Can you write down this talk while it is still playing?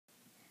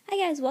Hi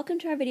guys, welcome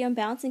to our video on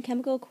balancing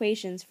chemical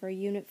equations for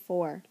Unit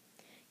 4.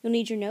 You'll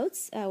need your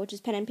notes, which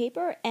is pen and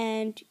paper,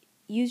 and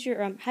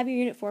have your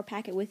Unit 4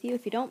 packet with you.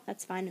 If you don't,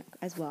 that's fine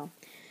as well.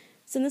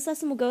 So in this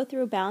lesson we'll go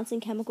through balancing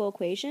chemical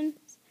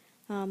equations.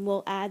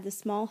 We'll add the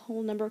small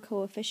whole number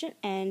coefficient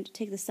and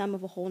take the sum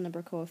of a whole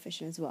number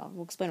coefficient as well.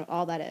 We'll explain what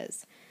all that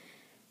is.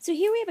 So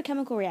here we have a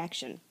chemical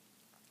reaction.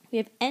 We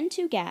have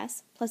N2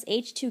 gas plus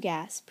H2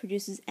 gas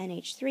produces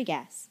NH3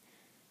 gas.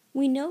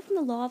 We know from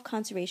the law of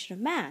conservation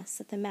of mass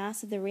that the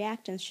mass of the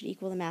reactants should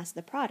equal the mass of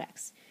the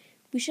products.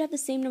 We should have the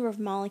same number of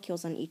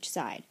molecules on each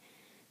side.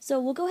 So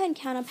we'll go ahead and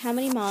count up how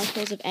many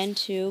molecules of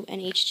N2 and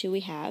H2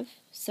 we have.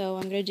 So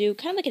I'm going to do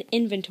kind of like an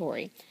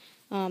inventory.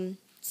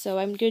 So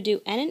I'm going to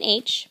do N and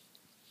H,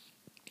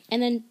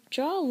 and then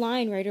draw a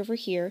line right over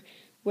here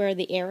where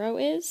the arrow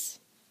is,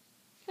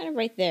 kind of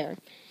right there,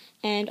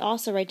 and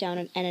also write down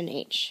an N and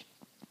H.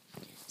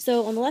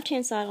 So on the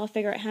left-hand side, I'll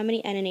figure out how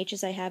many N and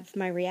H's I have for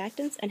my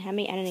reactants and how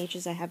many N and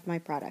H's I have for my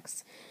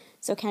products.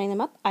 So counting them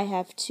up, I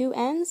have 2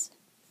 N's,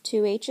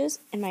 2 H's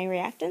in my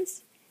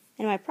reactants,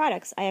 and in my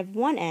products, I have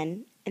 1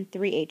 N and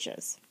 3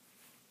 H's.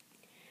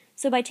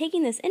 So by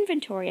taking this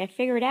inventory, I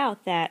figured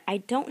out that I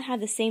don't have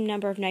the same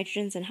number of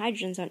nitrogens and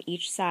hydrogens on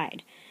each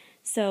side.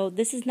 So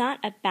this is not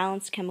a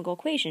balanced chemical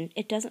equation.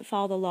 It doesn't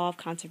follow the law of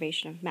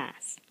conservation of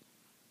mass.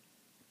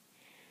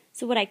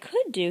 So what I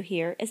could do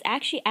here is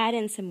actually add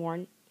in some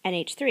more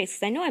NH3s,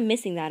 because I know I'm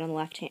missing that on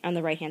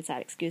the right-hand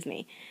side,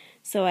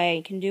 So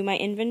I can do my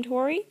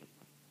inventory,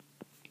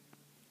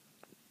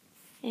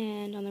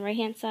 and on the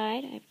right-hand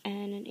side, I have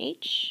N and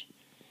H.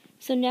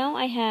 So now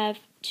I have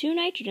 2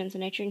 nitrogens, a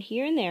nitrogen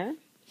here and there,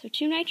 so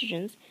 2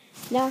 nitrogens.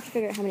 Now I have to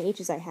figure out how many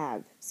H's I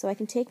have. So I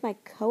can take my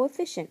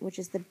coefficient, which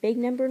is the big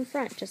number in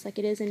front, just like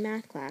it is in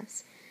math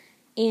class,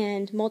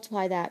 and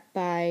multiply that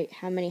by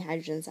how many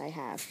hydrogens I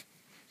have.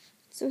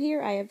 So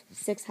here I have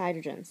 6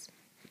 hydrogens.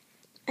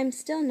 I'm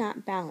still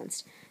not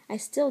balanced. I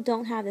still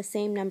don't have the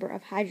same number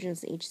of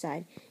hydrogens on each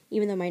side,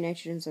 even though my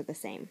nitrogens are the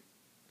same.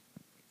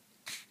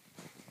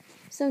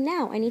 So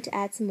now I need to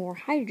add some more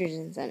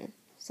hydrogens in.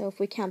 So if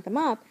we count them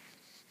up,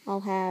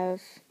 I'll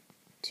have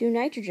 2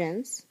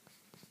 nitrogens,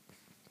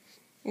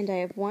 and I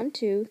have 1,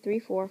 2, 3,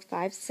 4,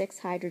 5, 6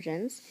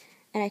 hydrogens,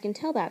 and I can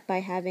tell that by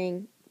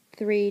having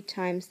 3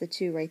 times the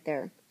 2 right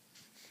there.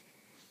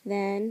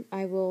 Then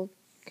I will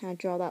kind of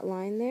draw that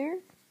line there.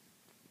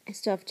 I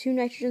still have 2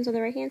 nitrogens on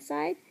the right-hand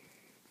side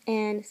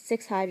and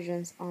 6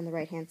 hydrogens on the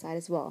right-hand side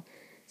as well.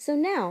 So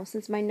now,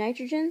 since my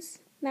nitrogens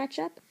match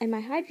up and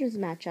my hydrogens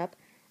match up,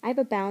 I have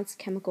a balanced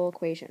chemical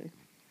equation.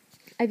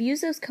 I've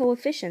used those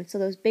coefficients, so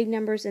those big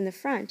numbers in the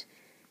front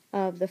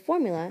of the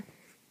formula,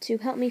 to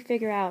help me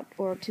figure out,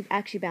 or to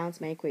actually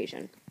balance my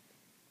equation.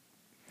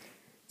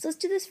 So let's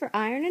do this for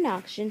iron and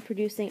oxygen,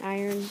 producing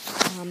iron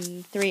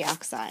 3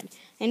 oxide.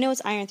 I know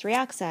it's iron 3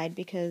 oxide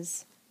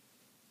because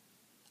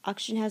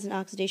oxygen has an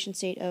oxidation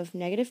state of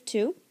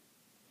 -2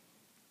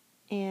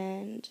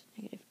 and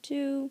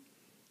 -2,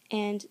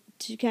 and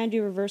to kind of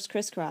do reverse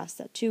crisscross,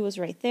 that 2 was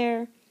right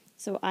there,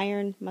 so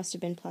iron must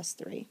have been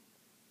 +3.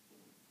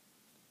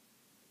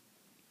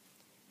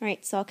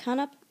 Alright, so I'll count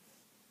up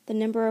the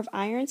number of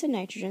irons and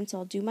nitrogen, so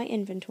I'll do my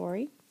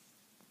inventory,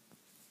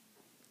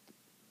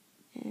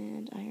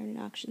 and iron and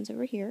oxygen's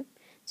over here.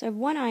 So I have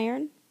 1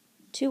 iron,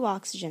 2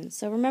 oxygens.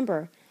 So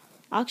remember,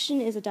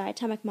 oxygen is a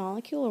diatomic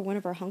molecule, or one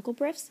of our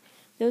Hunkelbriefs.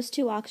 Those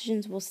 2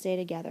 oxygens will stay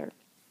together.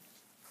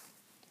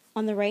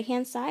 On the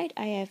right-hand side,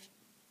 I have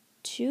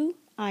 2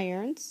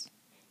 irons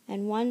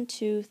and 1,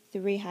 2,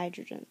 3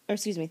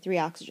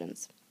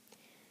 oxygens.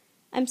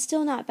 I'm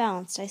still not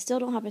balanced. I still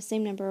don't have the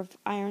same number of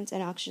irons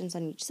and oxygens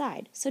on each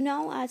side. So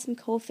now I'll add some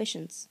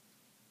coefficients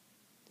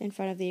in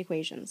front of the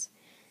equations.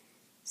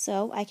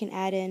 So I can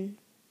add in,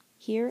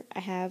 here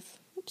I have,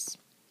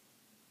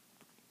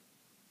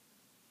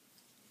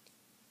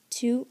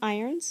 2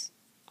 irons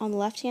on the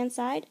left-hand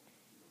side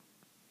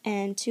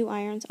and 2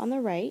 irons on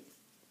the right.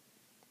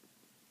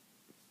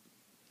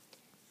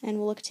 And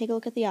we'll take a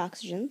look at the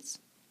oxygens.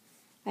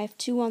 I have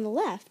 2 on the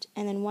left,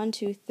 and then 1,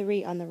 2,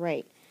 3 on the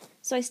right.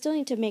 So I still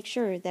need to make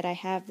sure that I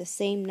have the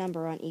same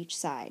number on each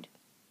side.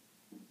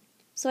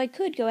 So I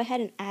could go ahead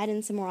and add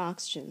in some more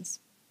oxygens.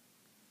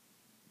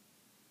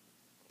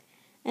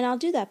 And I'll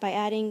do that by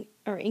adding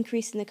or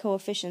increasing the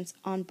coefficients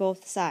on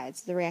both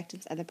sides, the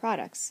reactants and the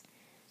products.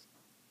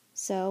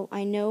 So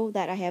I know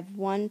that I have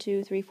 1,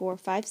 2, 3, 4,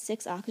 5,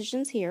 6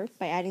 oxygens here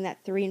by adding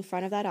that 3 in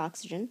front of that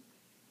oxygen.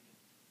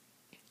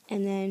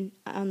 And then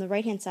on the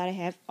right-hand side, I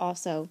have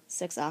also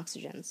 6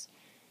 oxygens.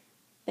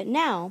 But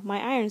now, my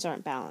irons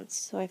aren't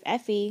balanced. So I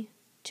have Fe,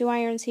 2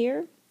 irons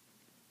here,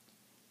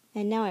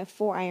 and now I have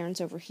 4 irons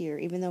over here,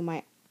 even though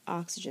my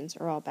oxygens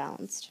are all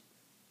balanced.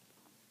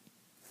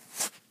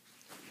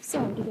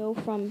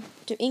 So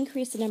to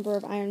increase the number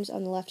of irons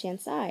on the left-hand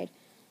side,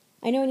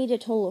 I know I need a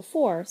total of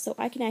 4, so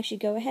I can actually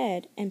go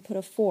ahead and put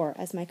a 4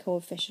 as my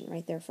coefficient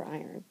right there for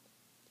iron.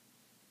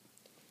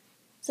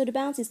 So to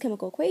balance these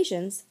chemical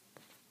equations,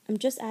 I'm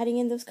just adding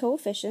in those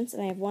coefficients,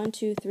 and I have 1,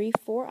 2, 3,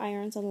 4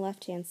 irons on the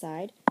left-hand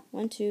side,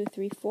 1, 2,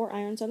 3, 4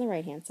 irons on the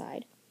right-hand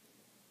side.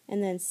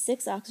 and then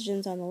 6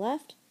 oxygens on the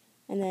left,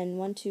 and then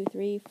 1, 2,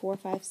 3, 4,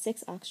 5,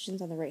 6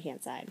 oxygens on the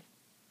right-hand side.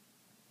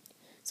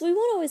 So we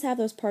won't always have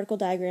those particle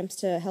diagrams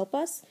to help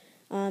us,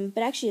 but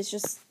actually it's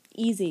just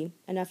easy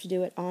enough to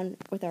do it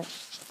with our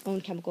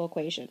own chemical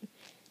equation.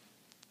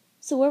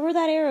 So wherever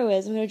that arrow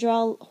is, I'm going to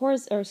draw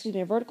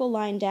a vertical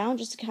line down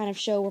just to kind of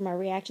show where my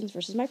reactants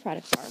versus my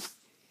products are.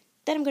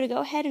 Then I'm going to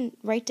go ahead and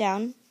write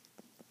down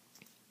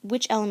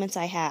which elements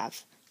I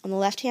have on the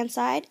left-hand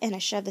side, and I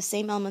should have the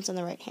same elements on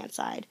the right-hand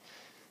side.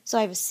 So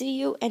I have a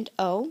Cu and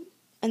O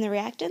in the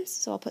reactants,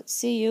 so I'll put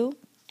Cu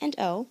and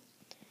O.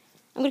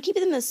 I'm going to keep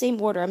them in the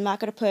same order. I'm not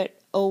going to put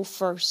O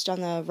first on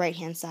the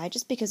right-hand side,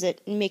 just because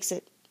it makes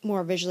it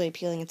more visually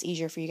appealing. It's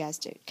easier for you guys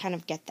to kind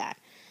of get that.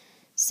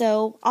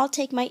 So I'll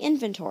take my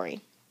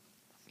inventory.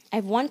 I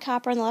have 1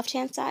 copper on the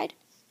left-hand side,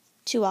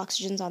 2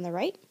 oxygens on the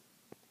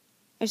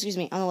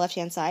on the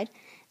left-hand side,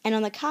 and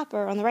on the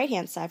copper on the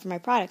right-hand side for my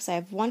products, I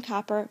have 1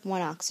 copper,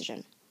 1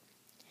 oxygen.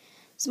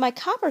 So my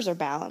coppers are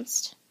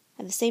balanced,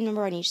 I have the same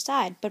number on each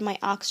side, but my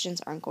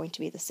oxygens aren't going to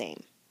be the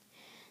same.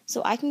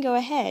 So I can go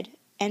ahead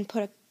and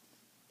put a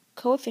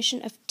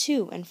coefficient of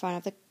 2 in front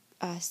of the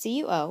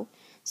CuO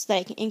so that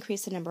I can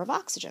increase the number of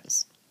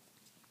oxygens.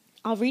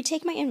 I'll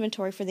retake my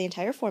inventory for the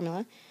entire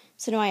formula,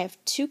 so now I have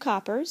 2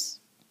 coppers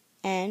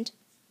and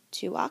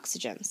 2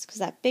 oxygens, because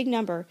that big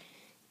number,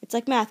 it's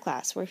like math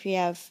class, where if you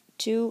have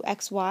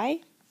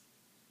 2xy,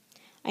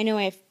 I know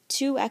I have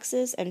 2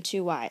 x's and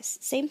 2 y's.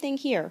 Same thing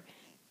here.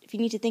 If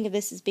you need to think of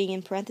this as being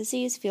in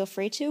parentheses, feel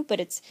free to, but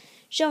it's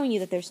showing you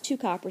that there's 2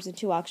 coppers and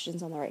 2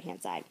 oxygens on the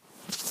right-hand side.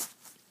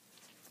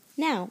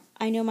 Now,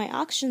 I know my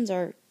oxygens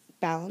are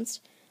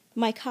balanced,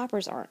 but my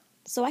coppers aren't.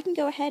 So I can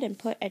go ahead and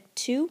put a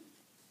 2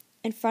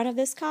 in front of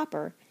this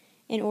copper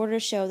in order to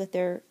show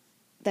that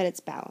it's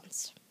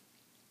balanced.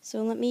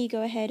 So let me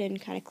go ahead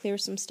and kind of clear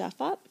some stuff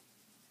up.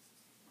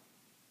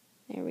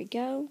 There we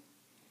go.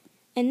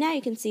 And now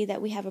you can see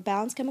that we have a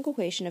balanced chemical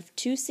equation of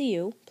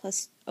 2Cu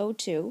plus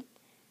O2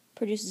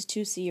 produces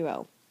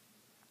 2CuO.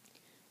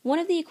 One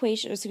of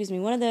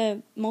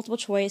the multiple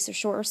choice or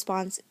short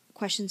response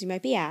questions you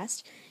might be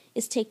asked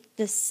is take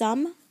the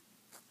sum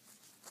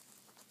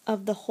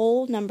of the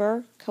whole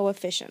number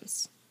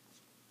coefficients.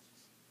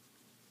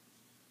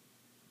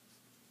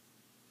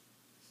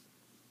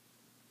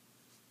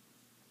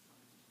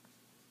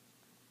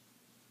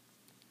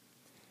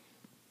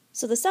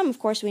 So the sum, of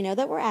course, we know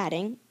that we're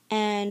adding,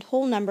 and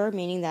whole number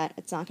meaning that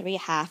it's not going to be a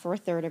half or a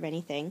third of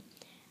anything,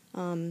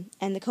 and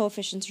the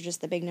coefficients are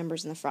just the big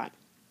numbers in the front.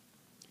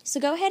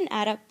 So go ahead and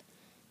add up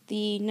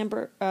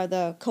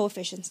the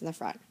coefficients in the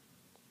front.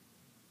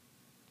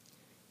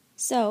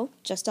 So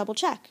just double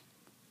check.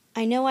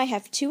 I know I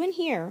have 2 in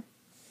here.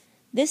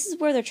 This is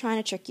where they're trying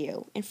to trick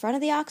you. In front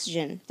of the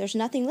oxygen, there's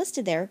nothing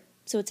listed there,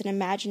 so it's an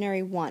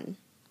imaginary 1.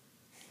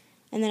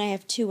 And then I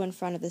have 2 in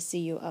front of the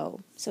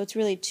CuO. So it's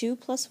really 2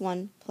 plus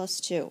 1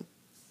 plus 2.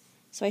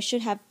 So I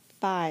should have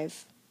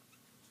 5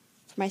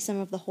 for my sum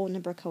of the whole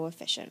number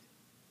coefficient.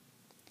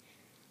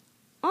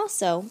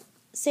 Also,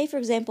 say for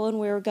example when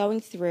we were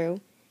going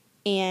through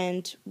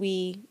and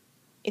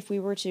if we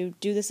were to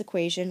do this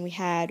equation, we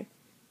had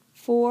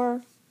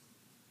 4,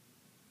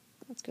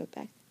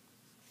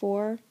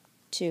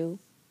 2,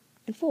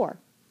 and 4.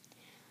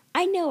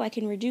 I know I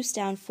can reduce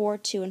down 4,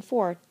 2, and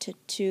 4 to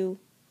 2,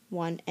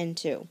 1, and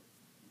 2.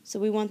 So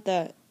we want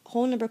the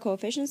whole number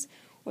coefficients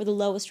or the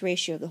lowest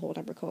ratio of the whole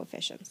number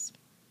coefficients.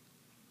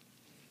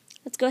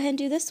 Let's go ahead and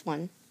do this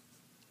one.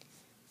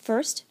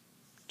 First,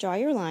 draw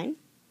your line,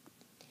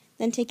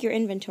 then take your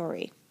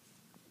inventory.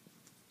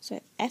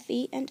 So I have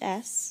Fe and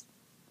S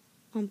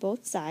on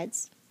both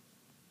sides.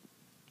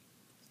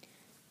 On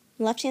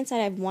the left-hand side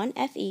I have 1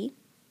 Fe,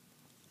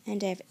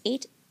 and I have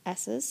 8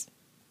 S's.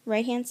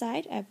 Right-hand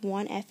side I have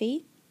 1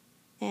 Fe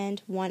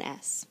and 1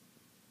 S.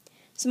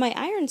 So my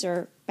irons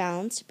are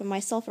balanced, but my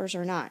sulfurs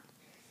are not.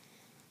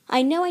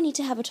 I know I need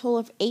to have a total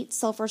of 8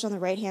 sulfurs on the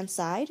right-hand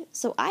side,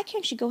 so I can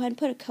actually go ahead and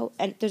put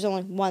and there's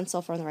only 1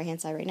 sulfur on the right-hand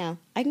side right now.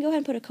 I can go ahead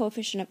and put a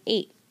coefficient of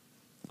 8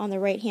 on the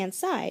right-hand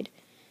side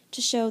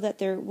to show that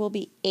there will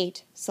be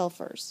 8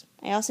 sulfurs.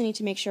 I also need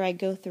to make sure I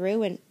go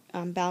through and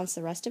balance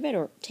the rest of it,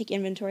 or take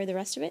inventory of the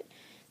rest of it.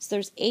 So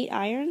there's 8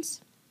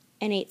 irons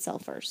and 8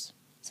 sulfurs.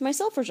 So my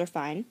sulfurs are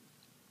fine.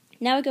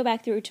 Now I go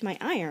back through to my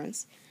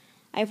irons.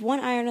 I have 1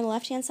 iron on the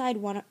left-hand side,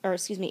 8 on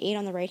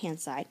the right-hand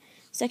side.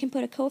 So I can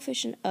put a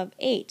coefficient of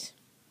 8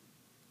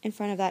 in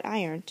front of that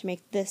iron to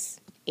make this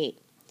 8.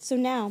 So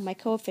now my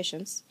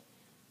coefficients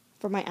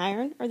for my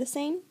iron are the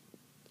same,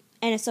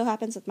 and it so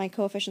happens that my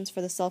coefficients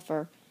for the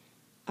sulfur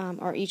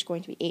are each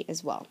going to be 8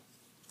 as well.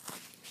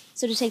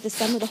 So to take the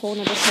sum of the whole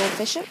number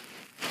coefficient,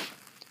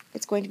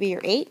 it's going to be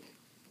your 8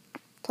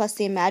 plus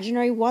the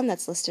imaginary 1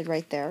 that's listed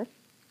right there,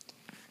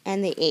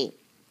 and the 8.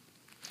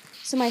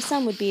 So my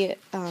sum would be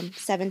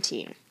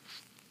 17.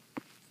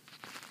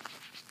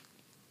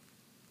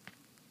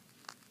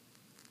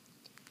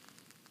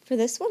 For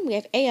this one, we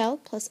have Al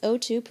plus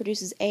O2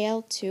 produces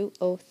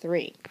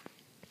Al2O3.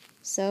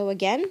 So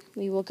again,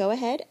 we will go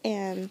ahead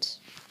and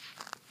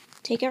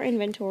take our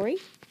inventory.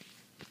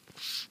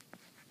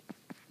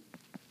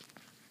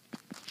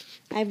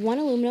 I have 1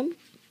 aluminum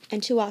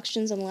and 2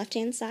 oxygens on the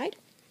left-hand side,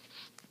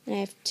 and I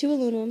have 2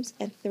 aluminums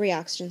and 3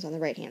 oxygens on the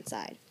right-hand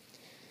side.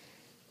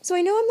 So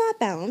I know I'm not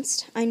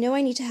balanced. I know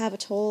I need to have a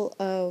total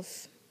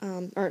of,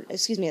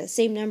 the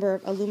same number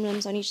of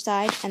aluminums on each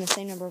side and the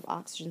same number of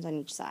oxygens on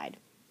each side.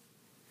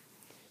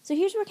 So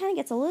here's where it kind of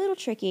gets a little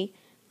tricky,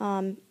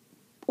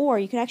 or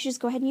you could actually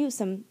just go ahead and use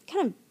some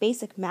kind of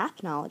basic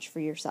math knowledge for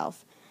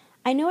yourself.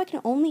 I know I can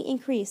only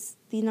increase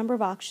the number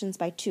of oxygens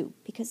by 2,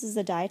 because this is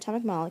a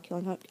diatomic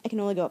molecule, I can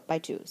only go up by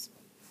 2s.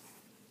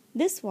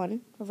 This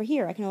one, over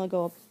here, I can only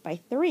go up by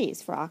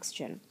 3s for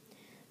oxygen.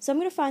 So I'm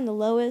going to find the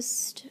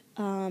lowest,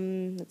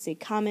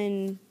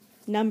 common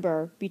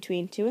number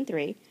between 2 and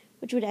 3,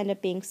 which would end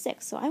up being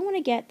 6. So I want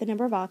to get the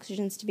number of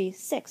oxygens to be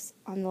 6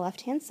 on the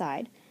left-hand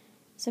side.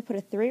 So I put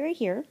a 3 right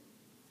here,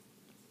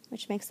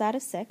 which makes that a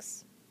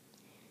 6.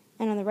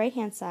 And on the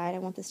right-hand side, I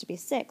want this to be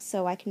 6,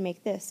 so I can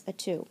make this a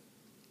 2.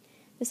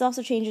 This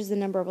also changes the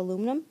number of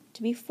aluminum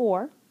to be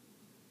 4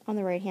 on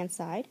the right-hand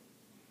side.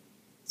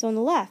 So on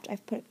the left, I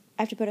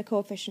have to put a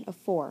coefficient of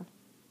 4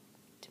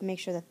 to make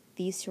sure that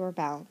these two are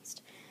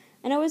balanced.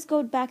 And always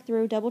go back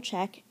through, double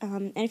check,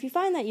 and if you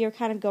find that you're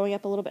kind of going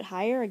up a little bit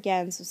higher,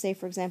 again, so say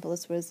for example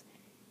this was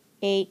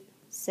 8,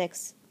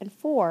 6, and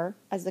 4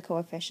 as the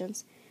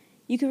coefficients,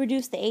 you could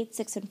reduce the 8,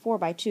 6, and 4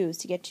 by 2s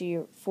to get to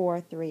your 4,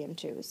 3, and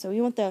 2. So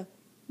you want the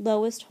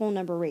lowest whole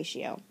number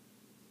ratio.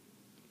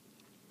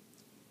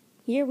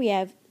 Here we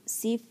have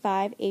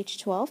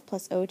C5H12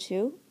 plus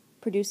O2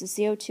 produces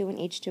CO2 and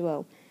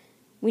H2O.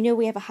 We know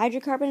we have a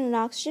hydrocarbon and an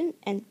oxygen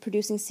and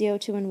producing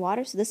CO2 and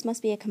water, so this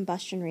must be a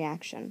combustion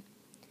reaction.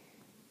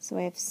 So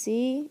I have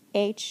C,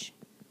 H,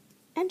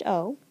 and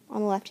O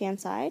on the left-hand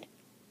side.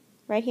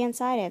 Right-hand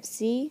side, I have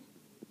C,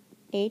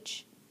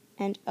 H,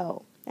 and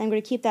O. And I'm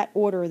going to keep that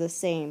order the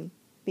same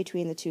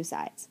between the two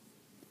sides.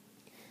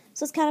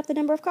 So let's count up the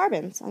number of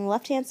carbons. On the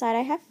left-hand side,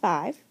 I have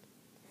 5.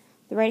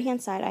 The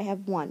right-hand side, I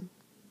have 1.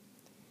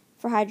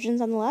 For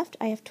hydrogens on the left,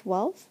 I have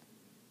 12.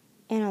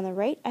 And on the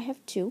right, I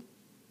have 2.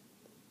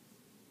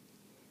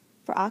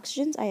 For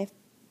oxygens, I have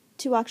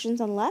 2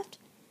 oxygens on the left.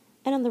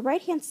 And on the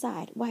right-hand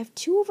side, well, I have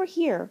 2 over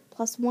here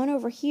plus 1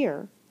 over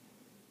here.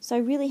 So I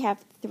really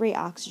have 3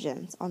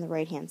 oxygens on the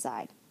right-hand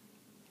side.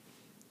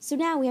 So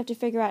now we have to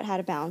figure out how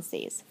to balance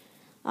these.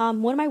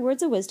 One of my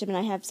words of wisdom, and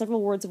I have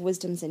several words of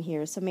wisdoms in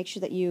here, so make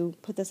sure that you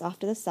put this off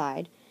to the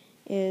side,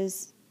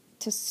 is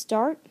to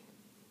start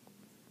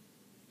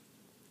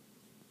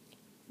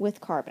with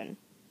carbon,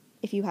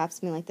 if you have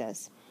something like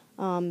this.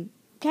 Kind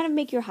of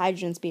make your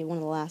hydrogens be one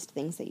of the last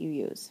things that you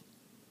use.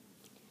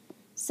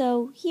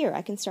 So here,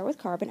 I can start with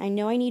carbon. I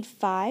know I need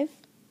 5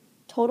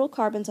 total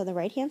carbons on the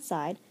right-hand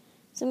side,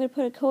 so I'm going to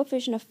put a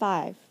coefficient of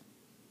 5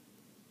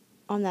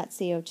 on that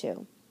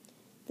CO2.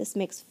 This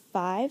makes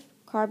 5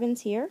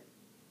 carbons here.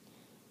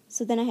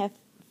 So then I have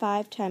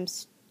 5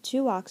 times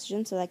 2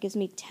 oxygens, so that gives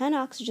me 10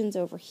 oxygens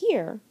over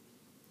here.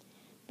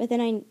 But then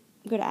I'm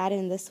going to add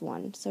in this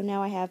one, so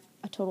now I have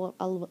a total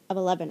of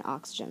 11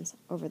 oxygens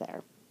over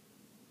there.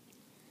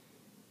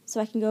 So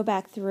I can go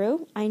back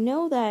through. I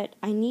know that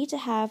I need to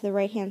have the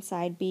right-hand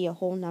side be a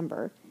whole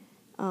number.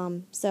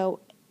 So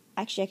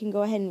actually I can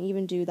go ahead and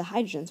even do the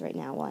hydrogens right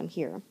now while I'm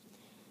here.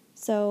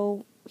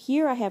 So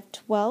here I have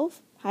 12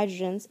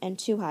 hydrogens and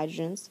 2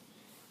 hydrogens.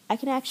 I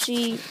can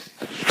actually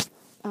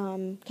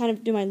kind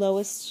of do my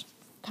lowest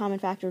common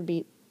factor would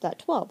be that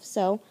 12.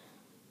 So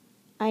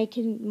I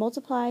can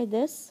multiply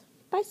this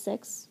by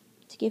 6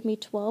 to give me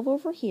 12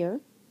 over here.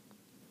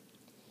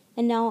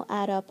 And now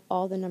I'll add up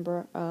all the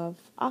number of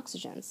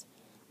oxygens.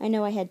 I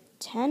know I had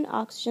 10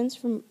 oxygens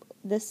from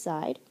this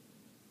side,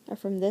 or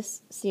from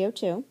this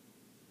CO2,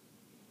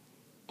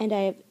 and I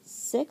have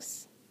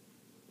 6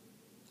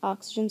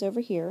 oxygens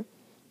over here,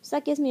 so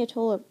that gives me a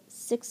total of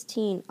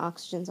 16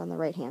 oxygens on the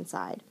right-hand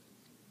side.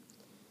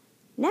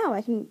 Now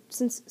I can,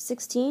 since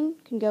 16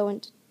 can go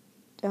into,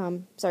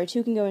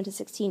 2 can go into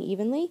 16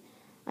 evenly,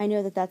 I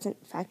know that that's a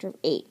factor of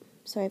 8.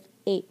 So I have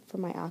 8 for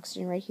my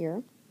oxygen right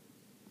here,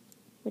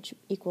 which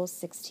equals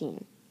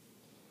 16.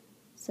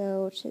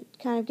 So to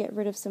kind of get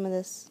rid of some of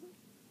this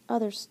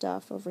other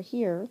stuff over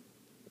here,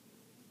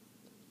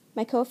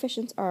 my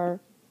coefficients are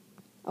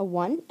a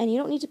 1, and you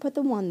don't need to put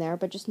the 1 there,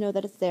 but just know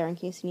that it's there in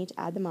case you need to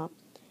add them up,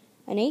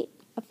 an 8,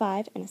 a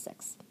 5, and a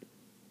 6.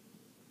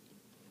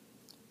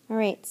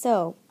 Alright,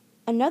 so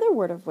another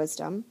word of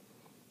wisdom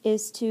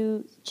is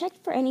to check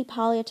for any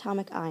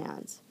polyatomic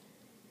ions.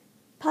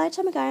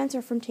 Polyatomic ions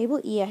are from Table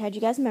E. I had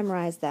you guys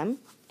memorize them.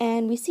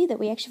 And we see that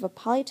we actually have a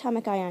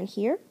polyatomic ion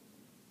here,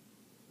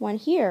 one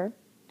here,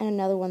 and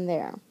another one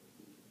there.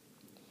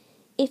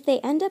 If they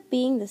end up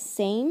being the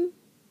same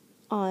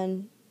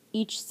on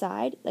each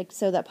side, like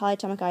so that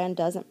polyatomic ion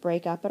doesn't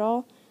break up at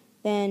all,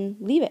 then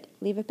leave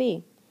it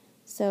be.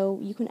 So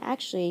you can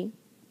actually,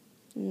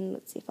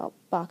 let's see if I'll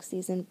box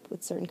these in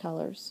with certain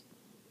colors.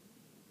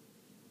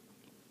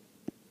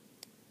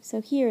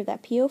 So here,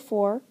 that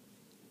PO4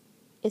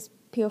 is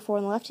PO4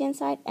 on the left-hand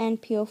side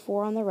and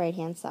PO4 on the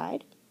right-hand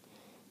side.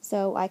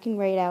 So I can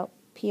write out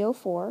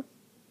PO4.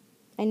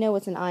 I know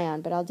it's an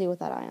ion, but I'll deal with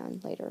that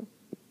ion later.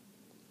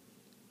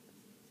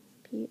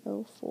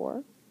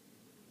 PO4.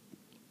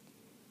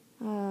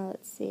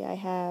 Let's see, I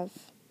have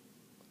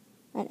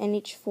an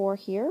NH4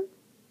 here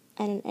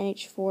and an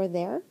NH4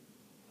 there.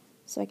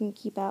 So I can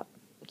keep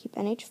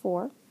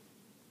NH4.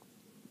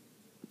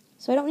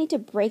 So I don't need to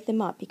break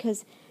them up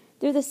because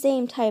they're the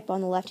same type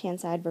on the left-hand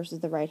side versus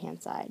the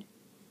right-hand side.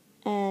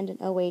 And an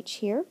OH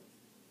here.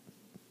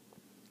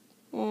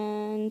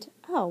 And,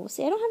 oh,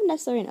 see, I don't have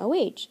necessarily an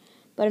OH,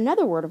 but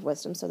another word of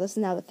wisdom, so this is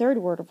now the third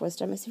word of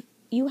wisdom, is if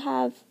you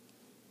have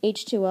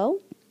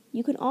H2O,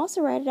 you can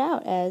also write it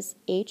out as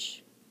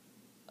HOH.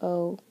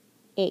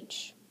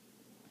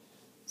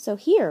 So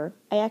here,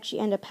 I actually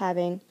end up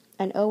having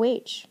an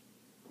OH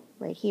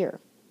right here.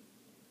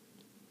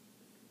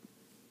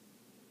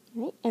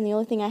 Right? And the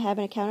only thing I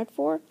haven't accounted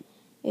for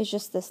is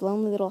just this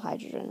lonely little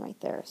hydrogen right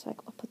there. So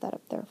I'll put that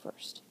up there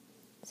first.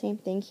 Same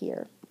thing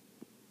here.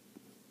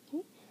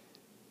 Okay.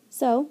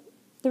 So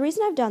the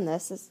reason I've done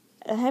this is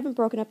I haven't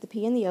broken up the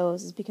P and the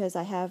O's is because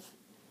I have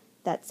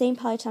that same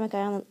polyatomic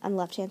ion on the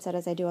left-hand side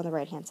as I do on the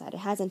right-hand side. It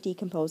hasn't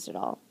decomposed at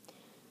all.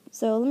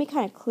 So let me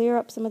kind of clear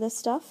up some of this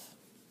stuff.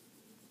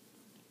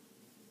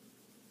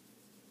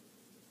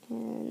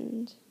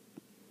 And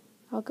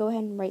I'll go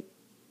ahead and write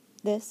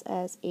this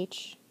as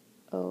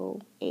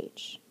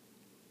HOH.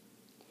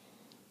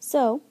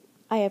 So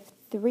I have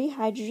 3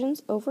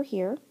 hydrogens over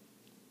here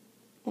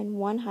and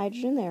 1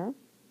 hydrogen there.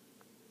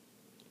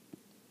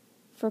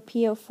 For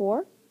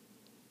PO4,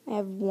 I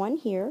have 1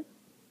 here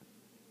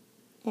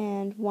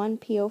and 1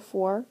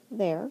 PO4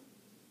 there.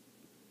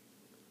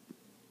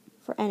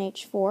 For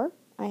NH4,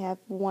 I have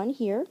 1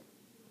 here.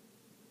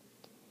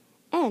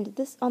 And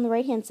this on the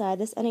right-hand side,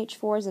 this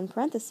NH4 is in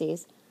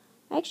parentheses.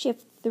 I actually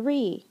have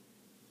 3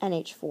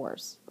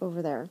 NH4s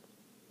over there.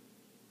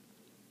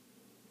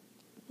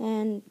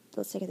 And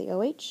let's take the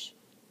OH.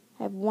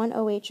 I have 1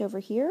 OH over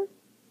here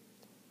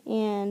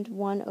and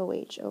 1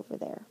 OH over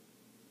there.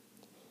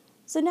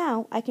 So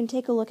now I can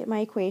take a look at my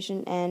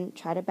equation and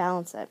try to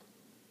balance it.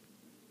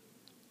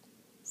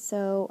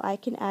 So I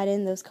can add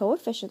in those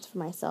coefficients for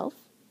myself.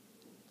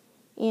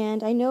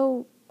 And I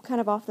know kind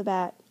of off the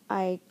bat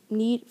I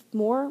need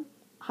more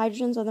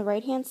hydrogens on the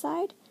right-hand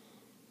side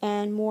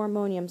and more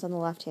ammoniums on the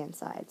left-hand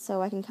side.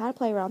 So I can kind of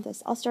play around with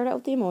this. I'll start out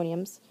with the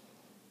ammoniums.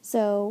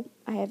 So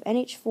I have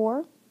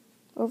NH4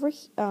 over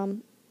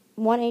 1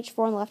 H4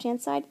 on the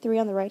left-hand side, 3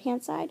 on the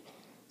right-hand side.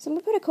 So I'm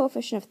going to put a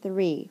coefficient of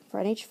 3 for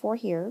NH4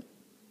 here.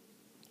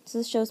 So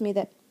this shows me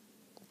that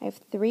I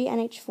have 3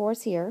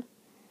 NH4s here,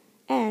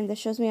 and this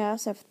shows me I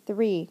also have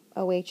 3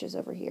 OHs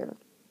over here.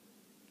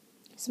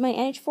 So my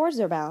NH4s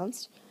are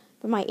balanced,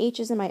 but my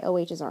H's and my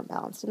OHs aren't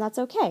balanced, and that's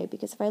okay,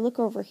 because if I look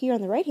over here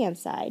on the right-hand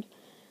side,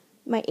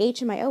 my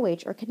H and my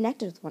OH are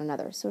connected with one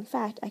another. So in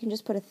fact, I can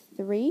just put a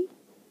 3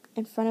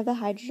 in front of the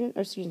hydrogen,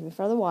 or excuse me, in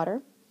front of the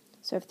water.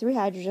 So I have 3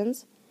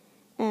 hydrogens,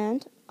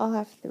 and I'll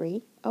have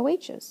 3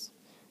 OHs.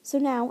 So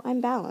now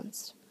I'm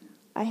balanced.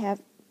 I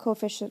have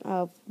coefficient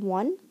of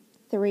 1,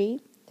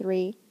 3,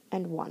 3,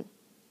 and 1.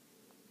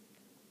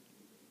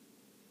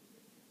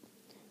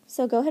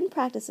 So go ahead and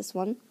practice this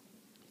one.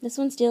 This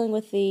one's dealing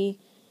with the,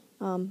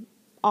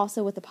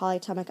 also with the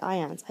polyatomic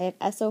ions. I have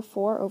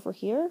SO4 over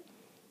here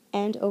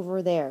and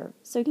over there.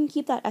 So you can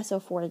keep that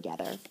SO4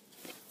 together.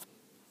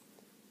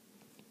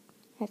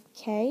 I have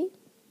K,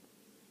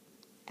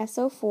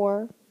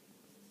 SO4,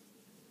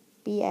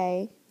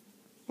 Ba,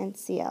 and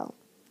Cl.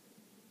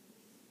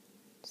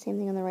 Same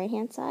thing on the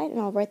right-hand side, and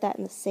I'll write that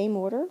in the same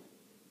order.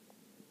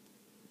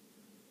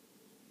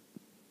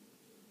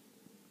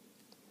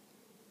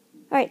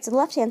 Alright, so the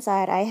left-hand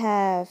side, I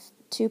have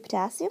 2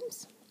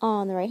 potassiums.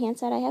 On the right-hand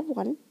side, I have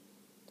 1.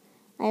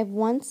 I have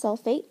 1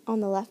 sulfate on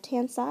the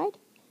left-hand side,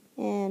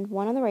 and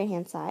 1 on the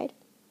right-hand side.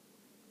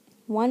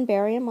 1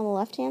 barium on the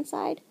left-hand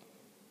side,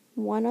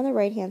 1 on the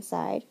right-hand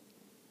side,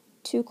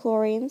 2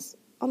 chlorines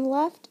on the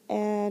left,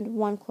 and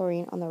 1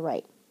 chlorine on the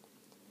right.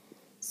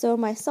 So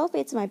my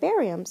sulfates and my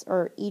bariums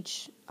are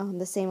each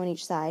the same on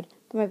each side,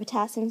 but my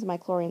potassiums and my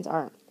chlorines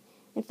aren't.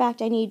 In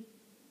fact, I need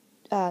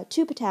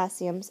 2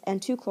 potassiums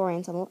and 2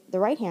 chlorines on the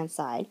right-hand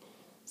side,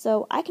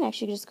 so I can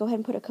actually just go ahead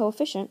and put a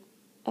coefficient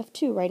of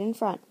 2 right in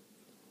front.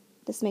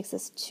 This makes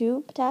this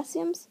 2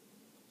 potassiums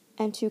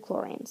and 2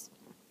 chlorines.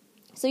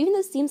 So even though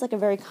this seems like a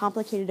very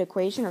complicated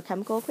equation or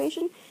chemical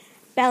equation,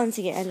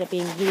 balancing it ended up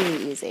being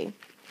really easy.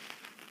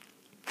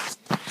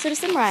 So to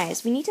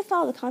summarize, we need to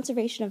follow the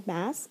conservation of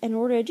mass, and in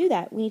order to do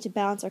that, we need to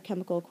balance our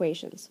chemical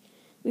equations.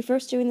 We're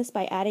first doing this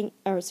by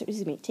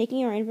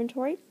taking our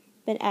inventory,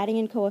 then adding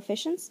in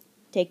coefficients,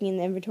 taking in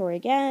the inventory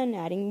again,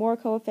 adding more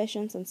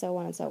coefficients, and so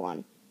on and so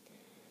on.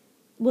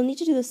 We'll need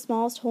to do the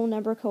smallest whole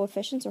number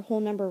coefficients or whole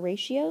number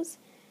ratios,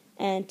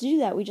 and to do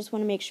that, we just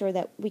want to make sure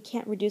that we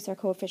can't reduce our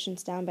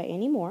coefficients down by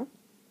any more.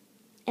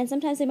 And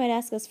sometimes they might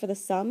ask us for the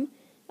sum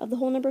of the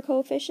whole number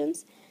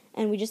coefficients,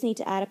 and we just need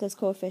to add up those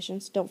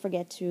coefficients. Don't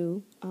forget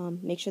to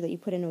make sure that you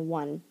put in a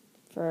 1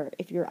 for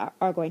if you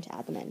are going to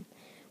add them in.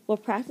 We'll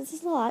practice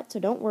this a lot, so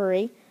don't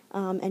worry,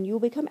 and you will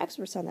become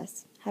experts on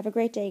this. Have a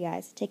great day,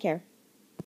 guys. Take care.